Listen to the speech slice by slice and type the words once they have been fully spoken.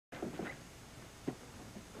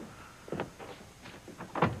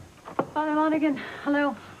Father Lonigan,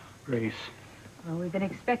 hello. Grace. Well, we've been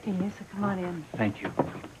expecting you, so come on in. Thank you.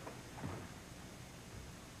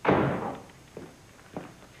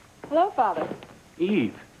 Hello, Father.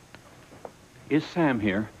 Eve. Is Sam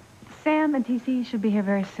here? Sam and TC should be here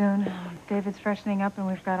very soon. David's freshening up, and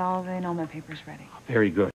we've got all the annulment papers ready. Very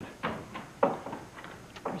good.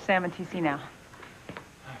 For Sam and TC now.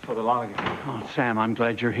 Father Lonigan. Oh, Sam, I'm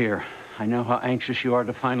glad you're here. I know how anxious you are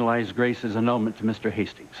to finalize Grace's annulment to Mr.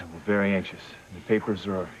 Hastings. We're very anxious. The papers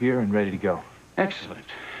are here and ready to go. Excellent.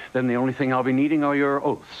 Then the only thing I'll be needing are your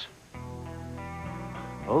oaths.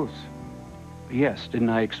 Oaths? Yes, didn't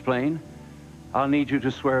I explain? I'll need you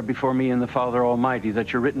to swear before me and the Father Almighty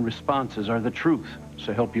that your written responses are the truth,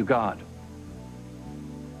 so help you God.